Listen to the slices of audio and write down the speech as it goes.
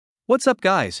What's up,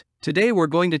 guys? Today we're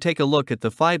going to take a look at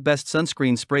the 5 best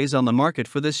sunscreen sprays on the market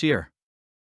for this year.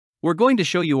 We're going to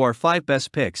show you our 5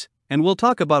 best picks, and we'll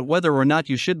talk about whether or not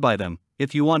you should buy them.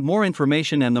 If you want more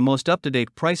information and the most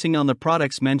up-to-date pricing on the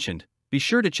products mentioned, be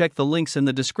sure to check the links in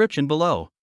the description below.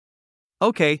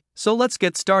 Okay, so let's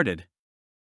get started.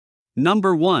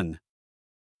 Number 1.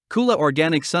 Coola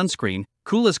Organic Sunscreen.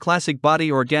 Coola's Classic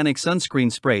Body Organic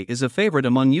Sunscreen Spray is a favorite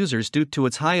among users due to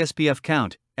its high SPF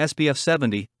count, SPF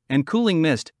 70, and cooling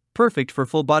mist, perfect for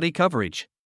full body coverage.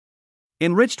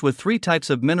 Enriched with 3 types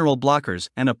of mineral blockers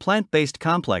and a plant-based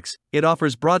complex, it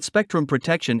offers broad-spectrum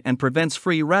protection and prevents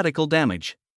free radical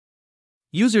damage.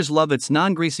 Users love its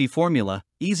non-greasy formula,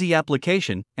 easy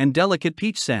application, and delicate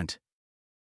peach scent.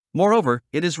 Moreover,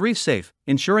 it is reef-safe,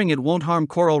 ensuring it won't harm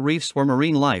coral reefs or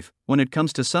marine life. When it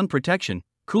comes to sun protection,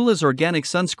 Coola's Organic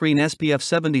Sunscreen SPF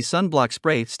 70 Sunblock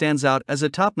Spray stands out as a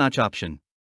top-notch option.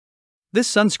 This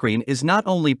sunscreen is not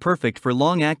only perfect for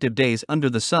long active days under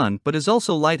the sun but is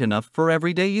also light enough for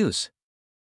everyday use.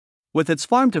 With its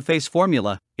farm-to-face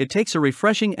formula, it takes a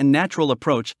refreshing and natural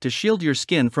approach to shield your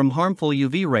skin from harmful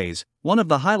UV rays. One of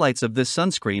the highlights of this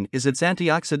sunscreen is its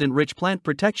antioxidant-rich plant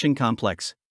protection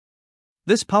complex.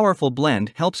 This powerful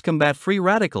blend helps combat free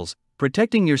radicals,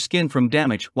 protecting your skin from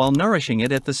damage while nourishing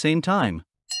it at the same time.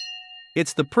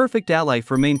 It's the perfect ally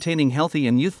for maintaining healthy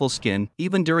and youthful skin,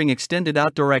 even during extended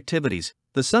outdoor activities.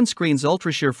 The sunscreen's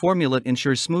ultra-sheer formula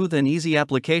ensures smooth and easy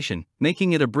application,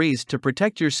 making it a breeze to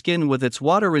protect your skin with its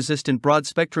water-resistant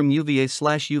broad-spectrum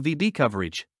UVA/UVB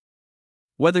coverage.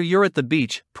 Whether you're at the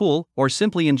beach, pool, or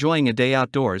simply enjoying a day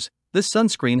outdoors, this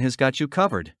sunscreen has got you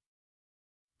covered.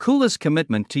 Coola's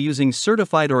commitment to using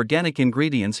certified organic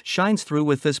ingredients shines through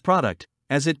with this product,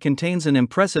 as it contains an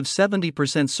impressive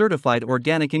 70% certified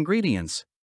organic ingredients.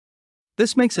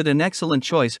 This makes it an excellent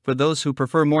choice for those who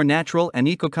prefer more natural and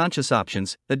eco-conscious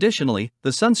options. Additionally, the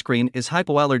sunscreen is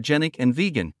hypoallergenic and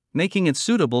vegan, making it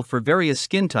suitable for various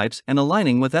skin types and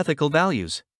aligning with ethical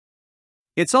values.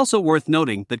 It's also worth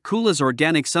noting that Coola's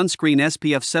Organic Sunscreen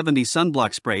SPF 70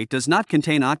 Sunblock Spray does not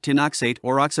contain octinoxate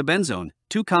or oxybenzone,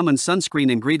 2 common sunscreen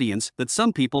ingredients that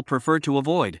some people prefer to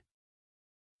avoid.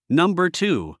 Number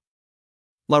 2.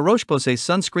 La Roche-Posay's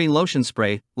Sunscreen Lotion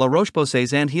Spray. La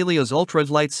Roche-Posay's and Helios Ultra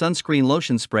Light Sunscreen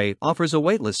Lotion Spray offers a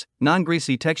weightless,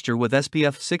 non-greasy texture with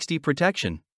SPF 60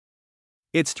 protection.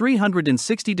 Its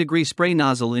 360-degree spray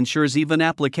nozzle ensures even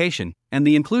application, and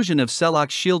the inclusion of Celox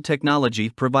Shield technology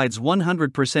provides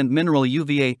 100% mineral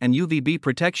UVA and UVB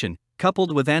protection,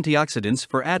 coupled with antioxidants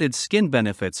for added skin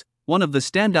benefits. One of the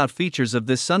standout features of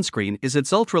this sunscreen is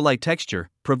its ultralight texture,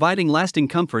 providing lasting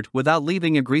comfort without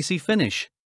leaving a greasy finish.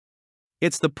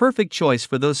 It's the perfect choice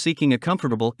for those seeking a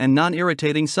comfortable and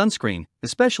non-irritating sunscreen,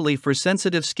 especially for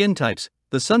sensitive skin types.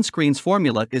 The sunscreen's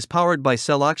formula is powered by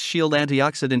Celox Shield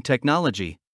antioxidant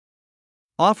technology,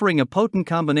 offering a potent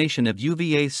combination of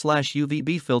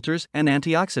UVA/UVB filters and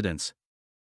antioxidants.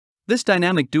 This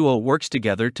dynamic duo works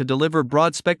together to deliver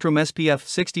broad-spectrum SPF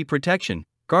 60 protection,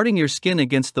 guarding your skin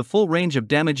against the full range of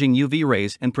damaging UV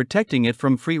rays and protecting it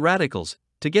from free radicals.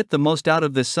 To get the most out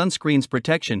of this sunscreen's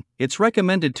protection, it's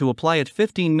recommended to apply it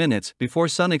 15 minutes before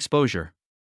sun exposure.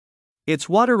 Its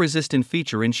water-resistant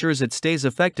feature ensures it stays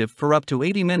effective for up to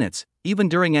 80 minutes, even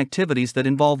during activities that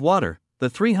involve water. The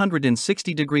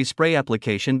 360-degree spray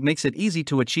application makes it easy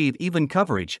to achieve even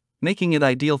coverage, making it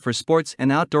ideal for sports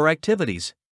and outdoor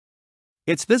activities.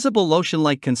 Its visible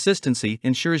lotion-like consistency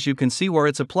ensures you can see where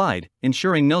it's applied,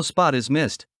 ensuring no spot is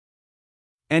missed.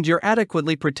 And you're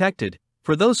adequately protected.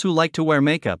 For those who like to wear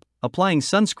makeup, applying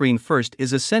sunscreen first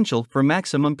is essential for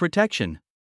maximum protection.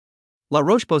 La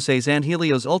Roche-Posay's and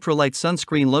Helios Ultralight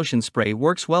Sunscreen Lotion Spray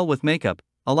works well with makeup,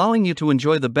 allowing you to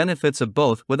enjoy the benefits of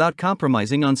both without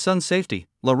compromising on sun safety.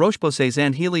 La Roche-Posay's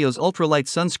and Helios Ultralight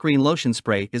Sunscreen Lotion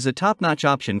Spray is a top-notch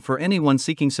option for anyone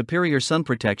seeking superior sun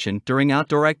protection during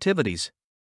outdoor activities.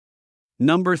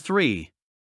 Number 3.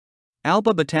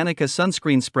 Alba Botanica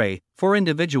Sunscreen Spray. For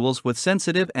individuals with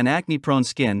sensitive and acne-prone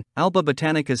skin, Alba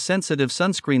Botanica's Sensitive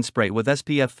Sunscreen Spray with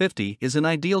SPF 50 is an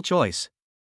ideal choice.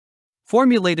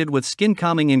 Formulated with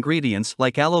skin-calming ingredients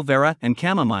like aloe vera and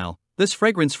chamomile, this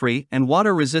fragrance-free and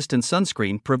water-resistant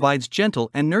sunscreen provides gentle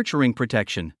and nurturing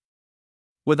protection.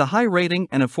 With a high rating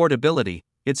and affordability,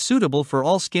 it's suitable for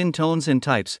all skin tones and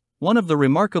types. One of the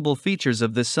remarkable features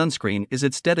of this sunscreen is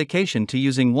its dedication to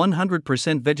using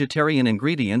 100% vegetarian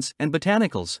ingredients and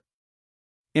botanicals.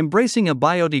 Embracing a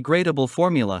biodegradable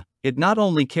formula, it not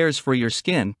only cares for your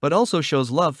skin but also shows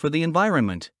love for the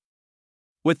environment.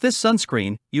 With this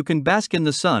sunscreen, you can bask in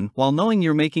the sun while knowing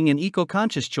you're making an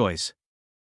eco-conscious choice.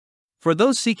 For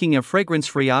those seeking a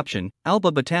fragrance-free option,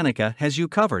 Alba Botanica has you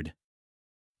covered.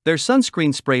 Their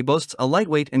sunscreen spray boasts a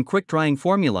lightweight and quick-drying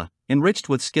formula, enriched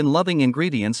with skin-loving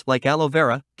ingredients like aloe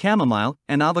vera, chamomile,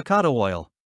 and avocado oil.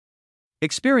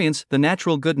 Experience the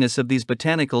natural goodness of these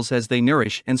botanicals as they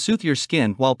nourish and soothe your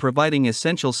skin while providing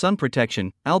essential sun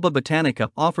protection. Alba Botanica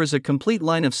offers a complete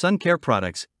line of sun care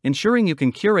products, ensuring you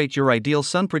can curate your ideal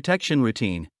sun protection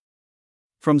routine.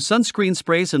 From sunscreen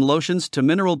sprays and lotions to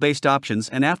mineral-based options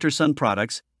and after-sun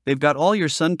products, they've got all your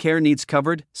sun care needs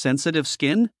covered. Sensitive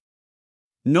skin?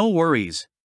 No worries.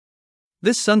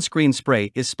 This sunscreen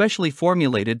spray is specially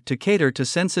formulated to cater to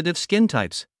sensitive skin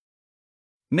types,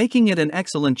 making it an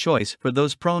excellent choice for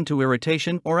those prone to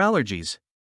irritation or allergies.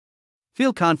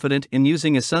 Feel confident in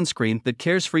using a sunscreen that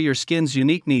cares for your skin's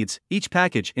unique needs. Each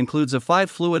package includes a 5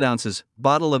 fluid ounces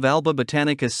bottle of Alba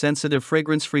Botanica's sensitive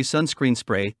fragrance-free sunscreen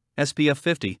spray, SPF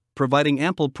 50, providing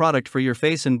ample product for your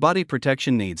face and body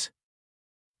protection needs.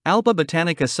 Alba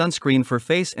Botanica sunscreen for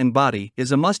face and body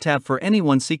is a must-have for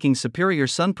anyone seeking superior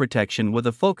sun protection with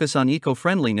a focus on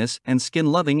eco-friendliness and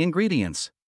skin-loving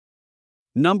ingredients.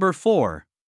 Number 4.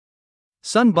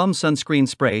 Sun Bum Sunscreen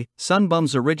Spray. Sun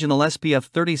Bum's original SPF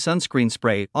 30 sunscreen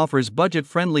spray offers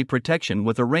budget-friendly protection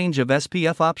with a range of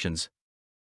SPF options.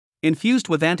 Infused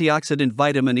with antioxidant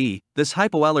vitamin E, this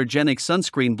hypoallergenic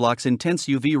sunscreen blocks intense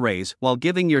UV rays while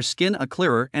giving your skin a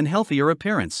clearer and healthier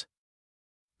appearance.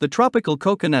 The tropical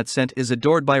coconut scent is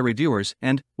adored by reviewers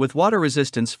and, with water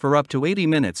resistance for up to 80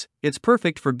 minutes, it's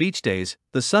perfect for beach days.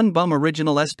 The Sun Bum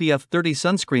Original SPF 30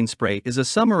 sunscreen spray is a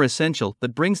summer essential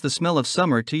that brings the smell of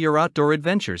summer to your outdoor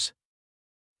adventures.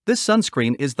 This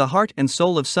sunscreen is the heart and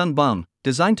soul of Sun Bum,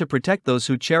 designed to protect those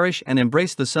who cherish and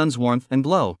embrace the sun's warmth and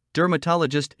glow.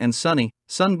 Dermatologist and Sunny,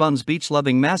 Sun Bum's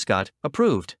beach-loving mascot,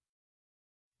 approved.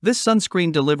 This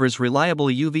sunscreen delivers reliable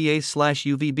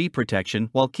UVA/UVB protection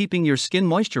while keeping your skin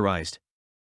moisturized.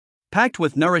 Packed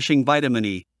with nourishing vitamin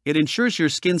E, it ensures your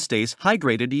skin stays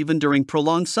hydrated even during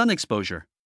prolonged sun exposure.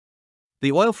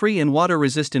 The oil-free and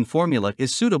water-resistant formula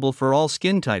is suitable for all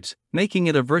skin types, making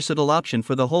it a versatile option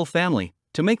for the whole family.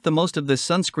 To make the most of this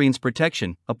sunscreen's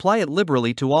protection, apply it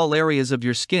liberally to all areas of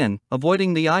your skin,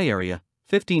 avoiding the eye area,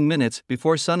 15 minutes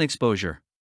before sun exposure.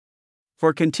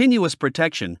 For continuous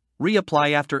protection,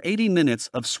 reapply after 80 minutes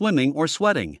of swimming or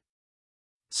sweating.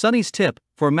 Sunny's tip: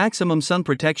 for maximum sun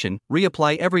protection,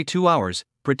 reapply every 2 hours.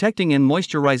 Protecting and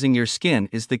moisturizing your skin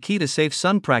is the key to safe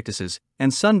sun practices,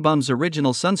 and Sun Bum's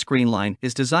original sunscreen line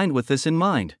is designed with this in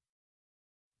mind.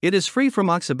 It is free from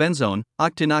oxybenzone,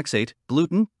 octinoxate,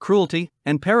 gluten, cruelty,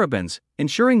 and parabens,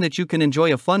 ensuring that you can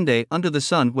enjoy a fun day under the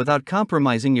sun without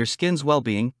compromising your skin's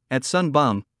well-being. At Sun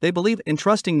Bum, they believe in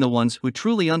trusting the ones who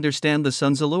truly understand the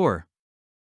sun's allure.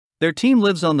 Their team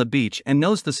lives on the beach and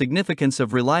knows the significance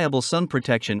of reliable sun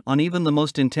protection on even the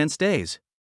most intense days.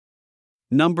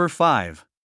 Number 5.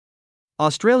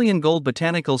 Australian Gold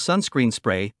Botanical Sunscreen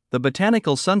Spray. The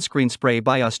Botanical Sunscreen Spray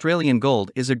by Australian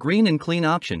Gold is a green and clean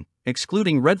option,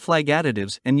 excluding red flag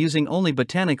additives and using only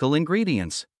botanical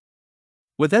ingredients.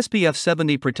 With SPF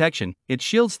 70 protection, it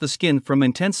shields the skin from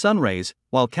intense sun rays,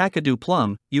 while kakadu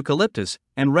plum, eucalyptus,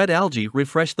 and red algae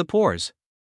refresh the pores.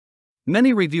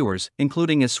 Many reviewers,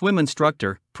 including a swim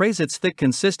instructor, praise its thick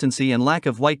consistency and lack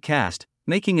of white cast,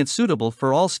 making it suitable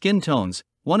for all skin tones.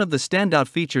 One of the standout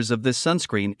features of this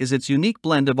sunscreen is its unique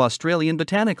blend of Australian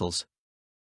botanicals.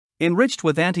 Enriched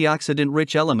with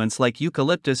antioxidant-rich elements like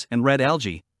eucalyptus and red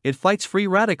algae, it fights free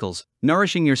radicals,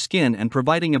 nourishing your skin and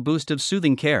providing a boost of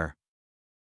soothing care.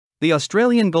 The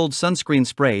Australian Gold Sunscreen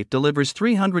Spray delivers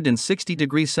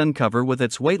 360-degree sun cover with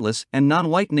its weightless and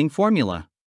non-whitening formula.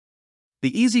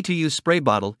 The easy-to-use spray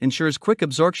bottle ensures quick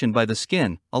absorption by the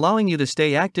skin, allowing you to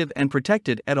stay active and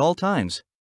protected at all times.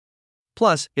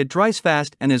 Plus, it dries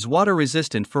fast and is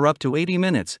water-resistant for up to 80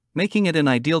 minutes, making it an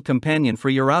ideal companion for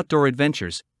your outdoor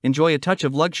adventures. Enjoy a touch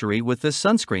of luxury with this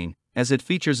sunscreen, as it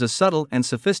features a subtle and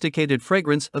sophisticated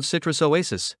fragrance of citrus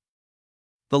oasis.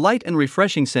 The light and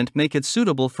refreshing scent make it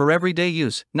suitable for everyday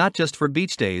use, not just for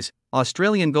beach days.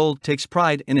 Australian Gold takes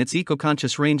pride in its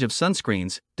eco-conscious range of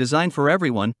sunscreens, designed for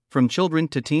everyone, from children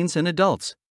to teens and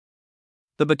adults.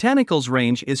 The Botanicals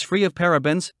range is free of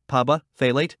parabens, PABA,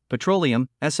 phthalate, petroleum,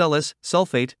 SLS,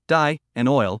 sulfate, dye, and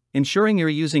oil, ensuring you're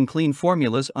using clean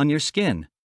formulas on your skin.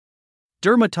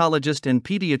 Dermatologist and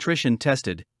pediatrician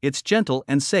tested, it's gentle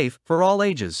and safe for all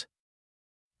ages.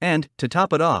 And, to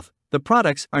top it off, the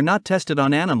products are not tested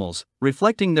on animals,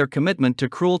 reflecting their commitment to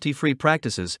cruelty-free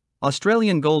practices.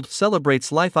 Australian Gold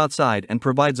celebrates life outside and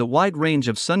provides a wide range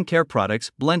of sun care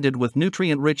products blended with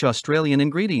nutrient-rich Australian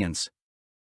ingredients.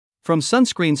 From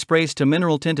sunscreen sprays to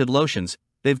mineral-tinted lotions,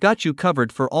 they've got you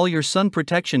covered for all your sun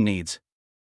protection needs.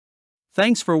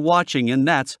 Thanks for watching, and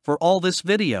that's for all this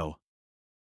video.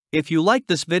 If you liked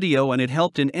this video and it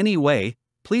helped in any way,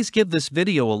 please give this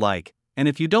video a like, and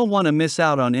if you don't want to miss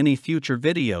out on any future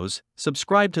videos,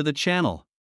 subscribe to the channel.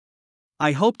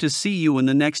 I hope to see you in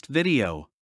the next video.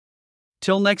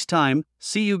 Till next time,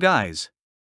 see you guys.